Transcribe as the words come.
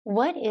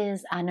What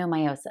is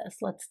adenomyosis?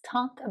 Let's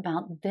talk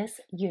about this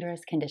uterus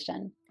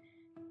condition.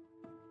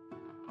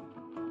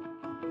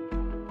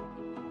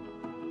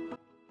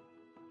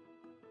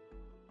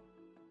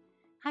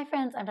 Hi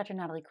friends, I'm Dr.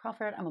 Natalie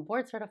Crawford. I'm a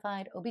board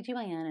certified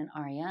OBGYN and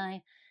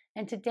REI,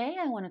 and today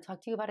I want to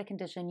talk to you about a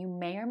condition you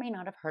may or may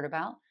not have heard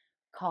about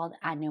called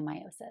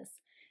adenomyosis.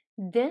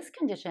 This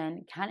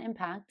condition can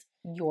impact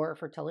your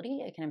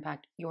fertility, it can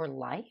impact your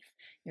life,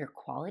 your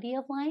quality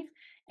of life,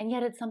 and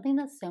yet it's something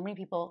that so many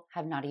people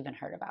have not even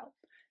heard about.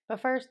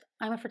 But first,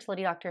 I'm a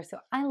fertility doctor, so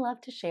I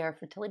love to share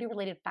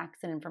fertility-related facts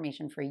and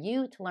information for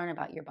you to learn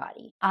about your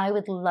body. I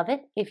would love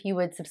it if you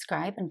would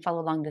subscribe and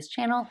follow along this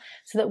channel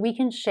so that we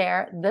can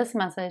share this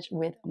message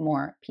with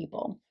more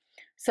people.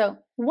 So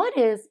what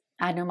is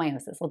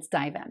adenomyosis? Let's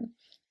dive in.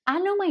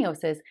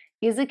 Adenomyosis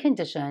is a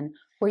condition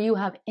where you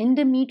have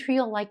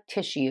endometrial-like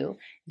tissue,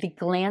 the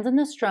glands and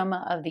the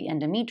stroma of the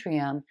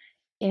endometrium,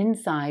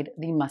 inside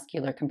the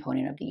muscular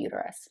component of the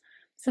uterus.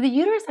 So the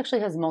uterus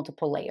actually has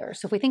multiple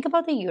layers. So if we think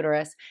about the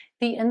uterus,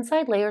 the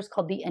inside layer is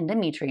called the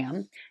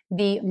endometrium,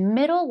 the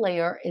middle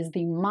layer is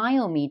the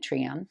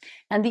myometrium,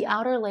 and the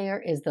outer layer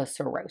is the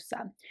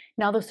serosa.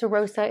 Now the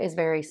serosa is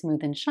very smooth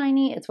and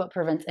shiny. It's what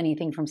prevents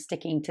anything from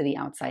sticking to the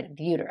outside of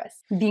the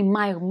uterus. The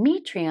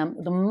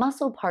myometrium, the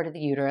muscle part of the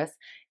uterus,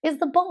 is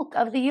the bulk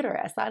of the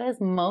uterus. That is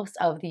most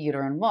of the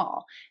uterine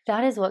wall.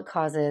 That is what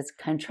causes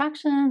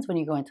contractions when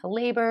you go into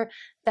labor.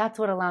 That's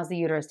what allows the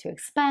uterus to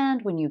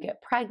expand when you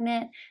get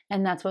pregnant,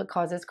 and that's what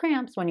causes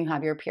cramps when you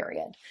have your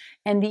period.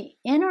 And the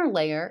inner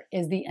layer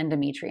is the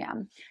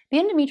endometrium. The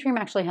endometrium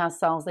actually has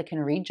cells that can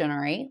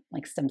regenerate,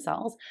 like stem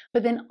cells,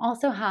 but then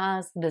also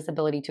has this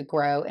ability to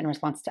grow in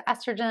response to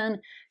estrogen,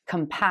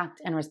 compact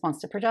in response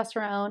to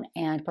progesterone,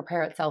 and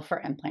prepare itself for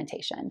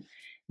implantation.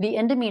 The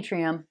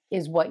endometrium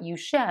is what you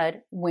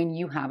shed when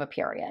you have a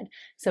period,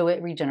 so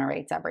it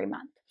regenerates every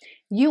month.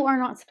 You are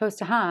not supposed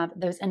to have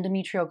those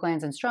endometrial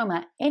glands and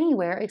stroma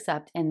anywhere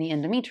except in the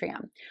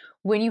endometrium.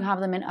 When you have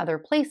them in other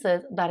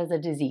places, that is a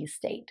disease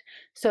state.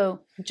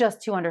 So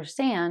just to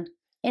understand,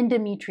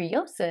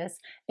 endometriosis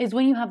is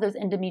when you have those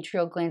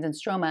endometrial glands and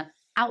stroma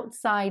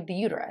outside the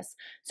uterus,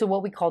 so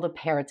what we call the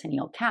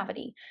peritoneal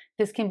cavity.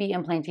 This can be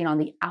implanting on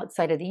the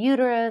outside of the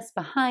uterus,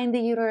 behind the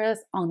uterus,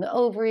 on the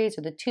ovaries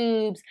or the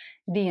tubes,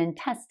 the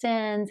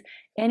intestines,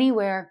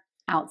 anywhere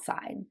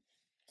outside.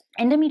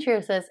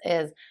 Endometriosis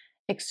is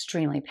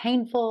extremely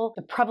painful.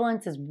 The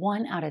prevalence is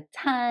 1 out of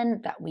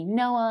 10 that we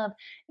know of.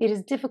 It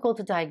is difficult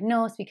to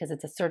diagnose because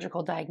it's a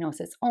surgical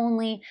diagnosis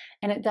only,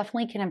 and it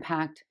definitely can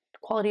impact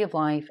quality of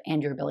life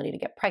and your ability to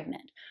get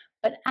pregnant.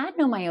 But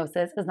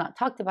adenomyosis is not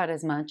talked about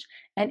as much,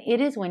 and it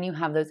is when you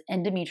have those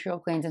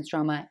endometrial glands and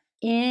stroma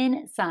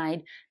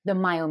inside the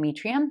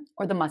myometrium,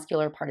 or the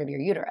muscular part of your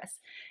uterus.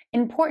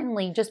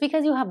 Importantly, just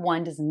because you have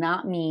one does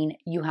not mean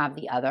you have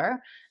the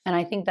other, and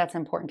I think that's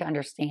important to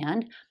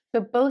understand.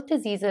 But both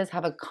diseases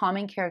have a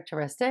common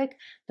characteristic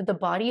that the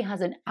body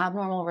has an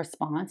abnormal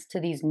response to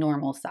these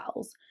normal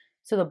cells.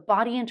 So the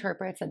body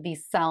interprets that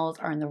these cells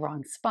are in the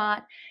wrong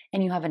spot,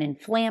 and you have an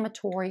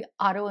inflammatory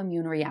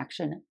autoimmune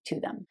reaction to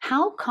them.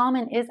 How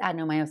common is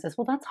adenomyosis?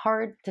 Well, that's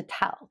hard to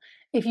tell.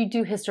 If you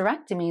do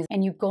hysterectomies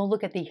and you go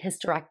look at the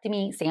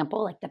hysterectomy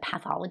sample, like the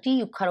pathology,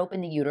 you cut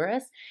open the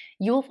uterus,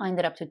 you will find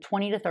that up to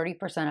 20 to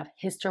 30% of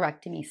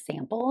hysterectomy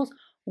samples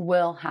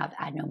will have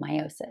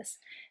adenomyosis.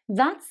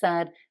 That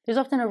said, there's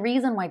often a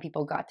reason why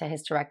people got to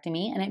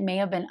hysterectomy, and it may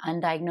have been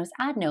undiagnosed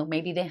adeno.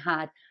 Maybe they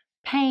had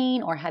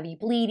pain or heavy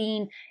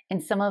bleeding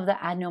and some of the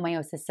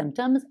adenomyosis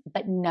symptoms,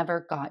 but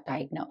never got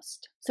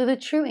diagnosed. So the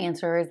true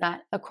answer is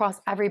that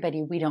across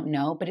everybody, we don't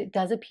know, but it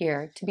does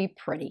appear to be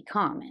pretty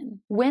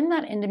common. When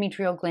that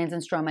endometrial glands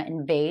and stroma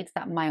invades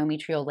that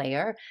myometrial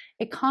layer,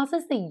 it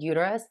causes the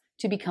uterus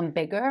to become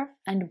bigger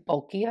and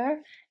bulkier.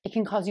 It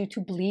can cause you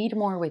to bleed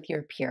more with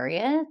your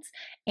periods,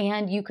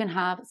 and you can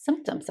have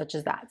symptoms such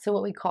as that. So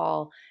what we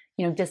call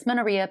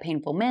dysmenorrhea,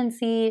 painful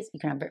menses, you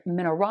can have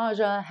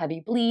menorrhagia,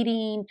 heavy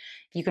bleeding,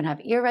 you can have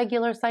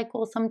irregular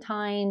cycles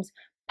sometimes,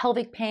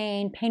 pelvic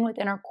pain, pain with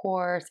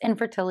intercourse,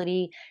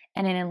 infertility,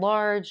 and an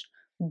enlarged,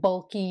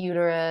 bulky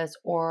uterus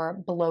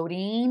or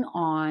bloating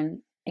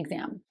on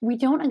exam. We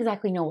don't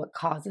exactly know what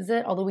causes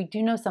it, although we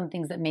do know some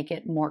things that make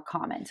it more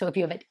common. So if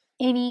you have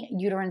any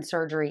uterine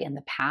surgery in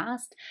the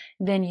past,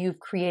 then you've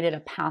created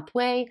a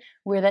pathway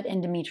where that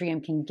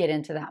endometrium can get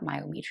into that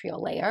myometrial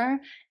layer.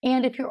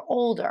 And if you're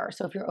older,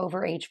 so if you're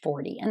over age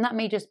 40, and that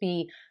may just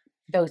be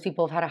those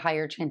people have had a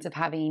higher chance of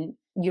having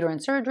uterine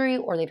surgery,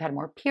 or they've had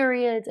more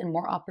periods and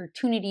more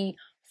opportunity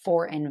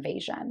for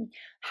invasion.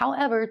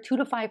 However, 2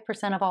 to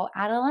 5% of all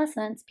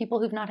adolescents,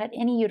 people who've not had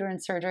any uterine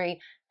surgery,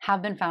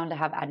 have been found to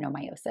have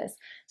adenomyosis.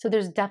 So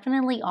there's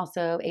definitely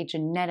also a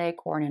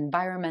genetic or an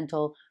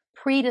environmental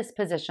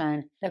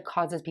predisposition that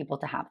causes people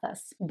to have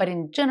this. But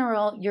in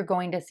general, you're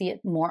going to see it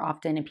more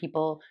often in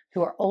people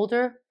who are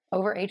older,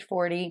 over age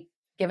 40,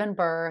 given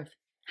birth,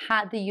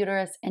 had the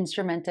uterus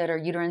instrumented or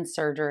uterine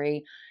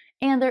surgery,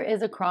 and there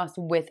is a cross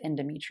with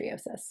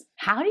endometriosis.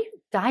 How do you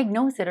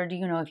diagnose it or do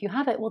you know if you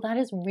have it? Well, that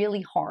is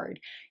really hard.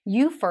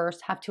 You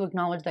first have to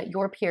acknowledge that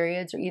your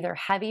periods are either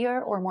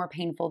heavier or more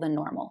painful than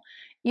normal.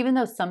 Even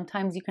though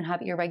sometimes you can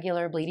have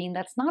irregular bleeding,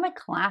 that's not a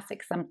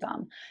classic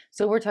symptom.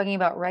 So we're talking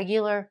about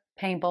regular,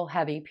 painful,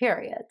 heavy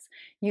periods.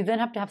 You then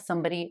have to have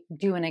somebody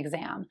do an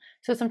exam.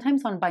 So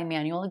sometimes on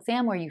bimanual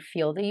exam where you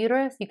feel the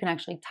uterus, you can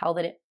actually tell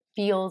that it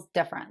feels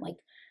different, like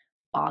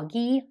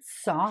boggy,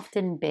 soft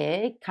and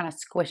big, kind of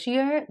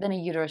squishier than a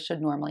uterus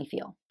should normally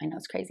feel. I know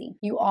it's crazy.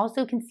 You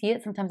also can see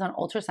it sometimes on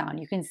ultrasound.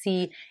 You can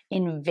see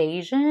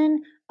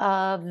invasion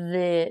of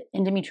the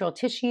endometrial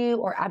tissue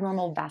or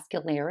abnormal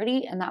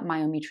vascularity in that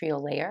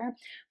myometrial layer.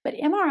 But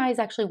MRI is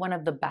actually one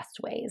of the best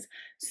ways.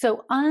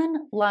 So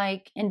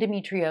unlike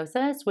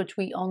endometriosis, which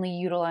we only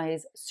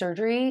utilize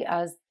surgery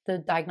as the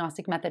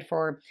diagnostic method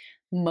for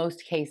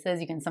most cases,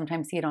 you can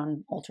sometimes see it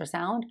on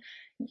ultrasound.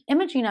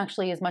 Imaging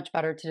actually is much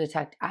better to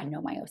detect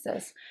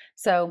adenomyosis.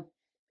 So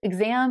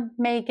exam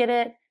may get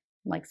it,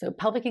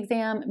 pelvic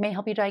exam may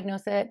help you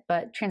diagnose it,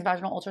 but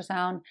transvaginal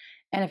ultrasound,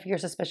 and if you're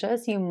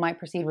suspicious, you might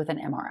proceed with an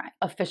MRI.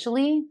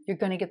 Officially, you're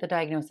going to get the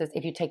diagnosis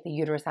if you take the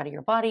uterus out of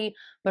your body,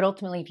 but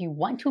ultimately, if you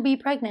want to be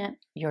pregnant,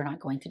 you're not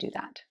going to do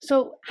that.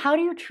 So how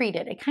do you treat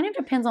it? It kind of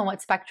depends on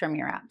what spectrum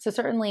you're at. So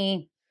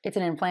certainly, it's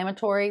an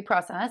inflammatory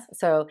process.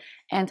 So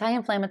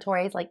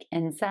anti-inflammatories like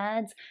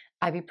NSAIDs,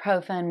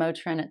 ibuprofen,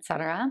 Motrin,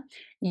 etc.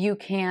 You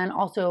can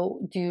also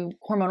do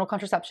hormonal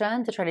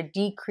contraception to try to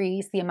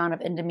decrease the amount of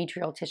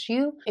endometrial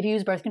tissue. If you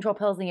use birth control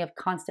pills, then you have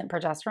constant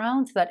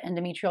progesterone so that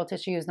endometrial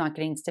tissue is not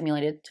getting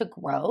stimulated to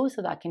grow,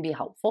 so that can be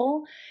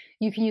helpful.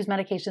 You can use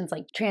medications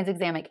like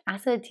tranexamic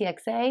acid,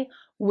 TXA,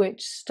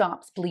 which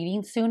stops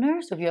bleeding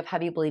sooner. So if you have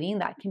heavy bleeding,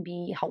 that can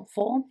be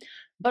helpful.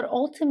 But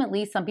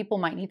ultimately, some people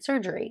might need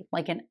surgery,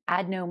 like an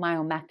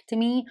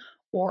adenomyomectomy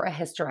or a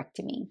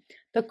hysterectomy.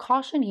 The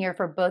caution here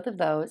for both of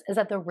those is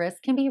that the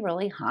risk can be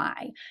really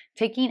high.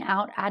 Taking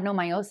out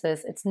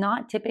adenomyosis, it's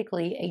not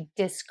typically a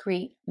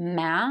discrete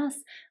mass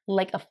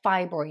like a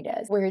fibroid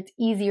is, where it's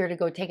easier to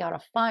go take out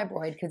a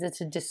fibroid because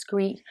it's a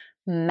discrete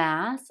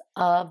mass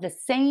of the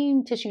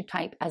same tissue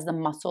type as the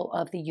muscle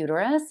of the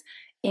uterus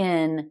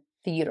in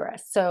the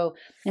uterus. So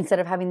instead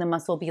of having the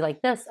muscle be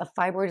like this, a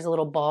fibroid is a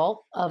little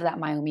ball of that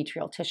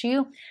myometrial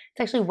tissue. It's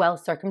actually well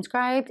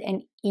circumscribed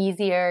and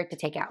easier to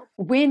take out.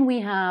 When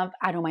we have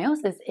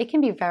adenomyosis, it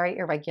can be very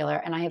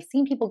irregular, and I have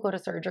seen people go to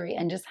surgery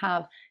and just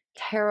have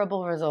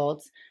terrible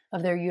results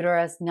of their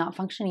uterus not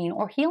functioning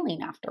or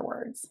healing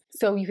afterwards.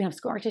 So you can have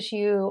scar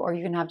tissue, or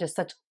you can have just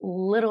such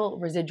little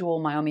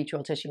residual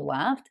myometrial tissue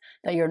left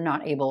that you're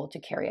not able to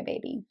carry a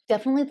baby.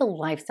 Definitely the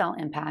lifestyle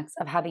impacts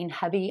of having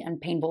heavy and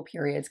painful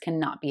periods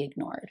cannot be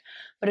ignored.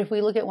 But if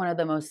we look at one of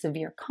the most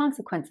severe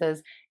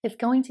consequences, it's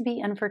going to be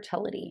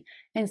infertility.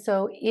 And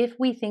so if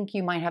we think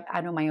you might have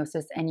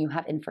adenomyosis and you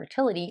have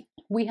infertility,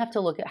 we have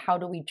to look at how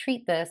do we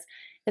treat this,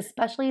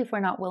 especially if we're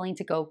not willing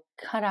to go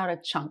cut out a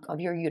chunk of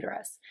your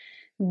uterus.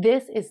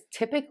 This is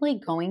typically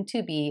going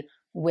to be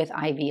with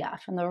IVF.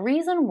 And the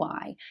reason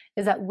why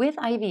is that with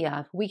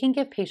IVF, we can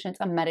give patients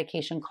a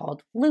medication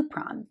called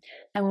Lupron.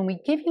 And when we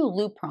give you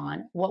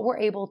Lupron, what we're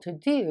able to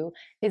do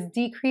is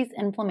decrease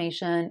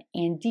inflammation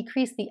and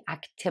decrease the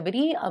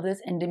activity of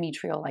this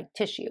endometrial-like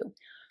tissue.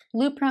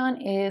 Lupron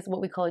is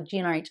what we call a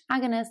GnRH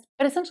agonist,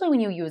 but essentially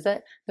when you use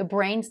it, the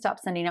brain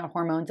stops sending out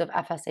hormones of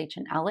FSH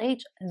and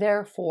LH.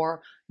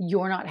 Therefore,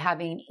 you're not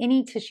having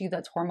any tissue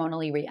that's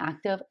hormonally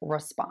reactive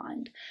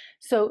respond.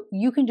 So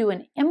you can do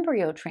an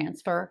embryo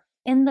transfer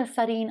in the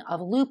setting of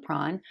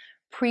Lupron,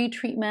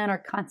 pre-treatment or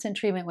constant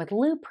treatment with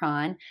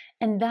Lupron,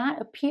 and that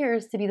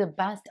appears to be the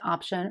best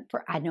option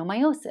for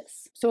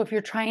adenomyosis. So if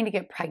you're trying to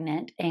get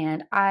pregnant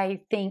and I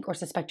think or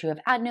suspect you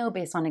have adeno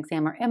based on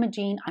exam or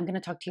imaging, I'm going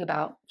to talk to you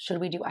about should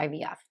we do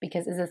IVF,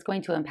 because is this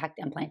going to impact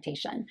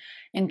implantation?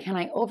 And can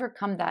I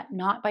overcome that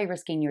not by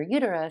risking your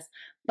uterus,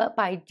 but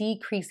by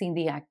decreasing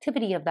the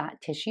activity of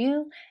that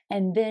tissue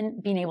and then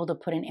being able to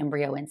put an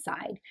embryo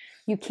inside?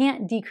 You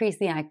can't decrease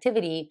the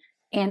activity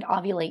and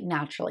ovulate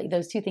naturally.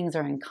 Those two things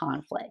are in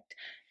conflict.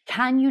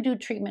 Can you do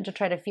treatment to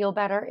try to feel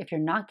better if you're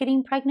not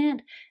getting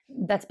pregnant?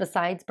 That's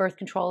besides birth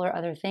control or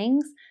other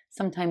things.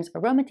 Sometimes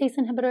aromatase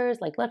inhibitors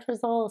like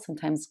letrozole,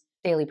 sometimes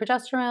daily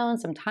progesterone,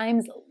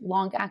 sometimes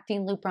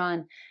long-acting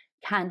Lupron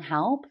can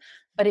help.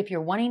 But if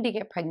you're wanting to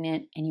get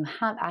pregnant and you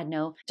have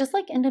adeno, just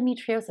like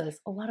endometriosis,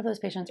 a lot of those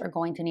patients are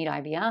going to need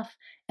IVF.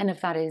 And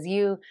if that is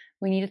you,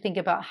 we need to think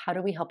about how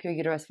do we help your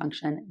uterus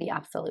function the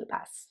absolute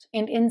best.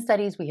 And in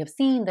studies, we have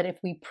seen that if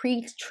we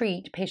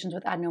pre-treat patients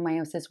with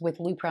adenomyosis with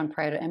Lupron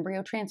prior to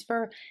embryo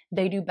transfer,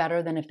 they do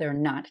better than if they're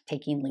not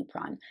taking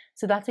Lupron.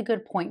 So that's a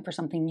good point for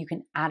something you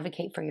can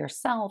advocate for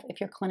yourself.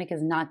 If your clinic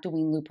is not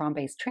doing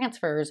Lupron-based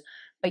transfers,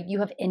 but you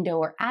have endo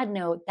or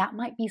adeno, that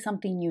might be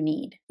something you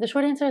need. The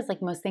short answer is,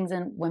 like most things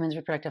in women's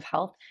reproductive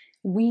health,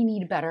 we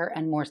need better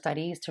and more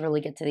studies to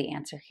really get to the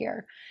answer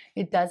here.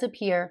 It does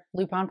appear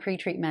Lupron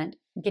pre-treatment,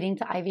 getting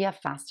to IVF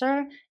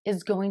faster,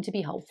 is going to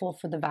be helpful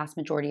for the vast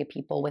majority of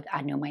people with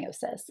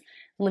adenomyosis.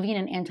 Living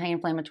an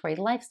anti-inflammatory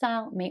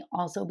lifestyle may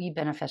also be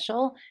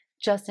beneficial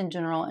just in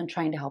general and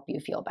trying to help you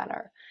feel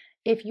better.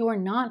 If you're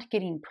not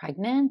getting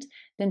pregnant,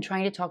 then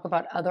trying to talk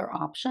about other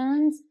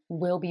options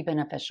will be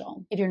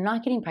beneficial. If you're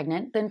not getting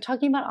pregnant, then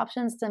talking about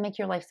options to make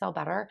your lifestyle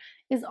better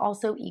is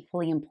also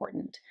equally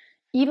important.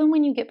 Even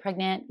when you get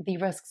pregnant, the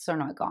risks are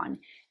not gone.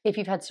 If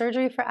you've had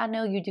surgery for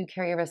adeno, you do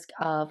carry a risk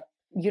of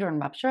uterine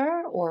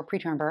rupture or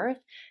preterm birth.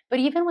 But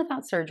even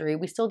without surgery,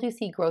 we still do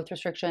see growth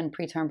restriction,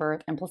 preterm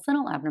birth, and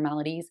placental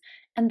abnormalities.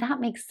 And that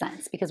makes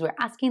sense because we're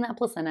asking that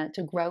placenta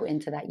to grow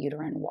into that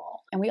uterine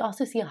wall. And we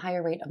also see a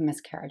higher rate of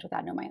miscarriage with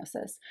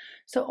adenomyosis.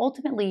 So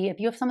ultimately, if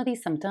you have some of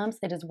these symptoms,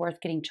 it is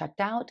worth getting checked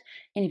out.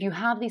 And if you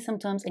have these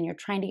symptoms and you're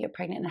trying to get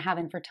pregnant and have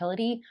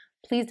infertility,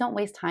 please don't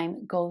waste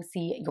time. Go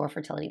see your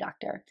fertility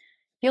doctor.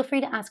 Feel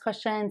free to ask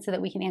questions so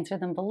that we can answer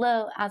them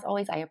below. As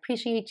always, I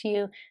appreciate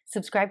you.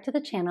 Subscribe to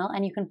the channel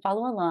and you can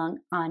follow along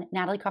on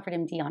Natalie Crawford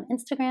MD on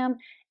Instagram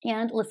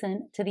and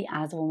listen to the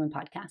As a Woman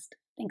podcast.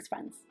 Thanks,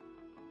 friends.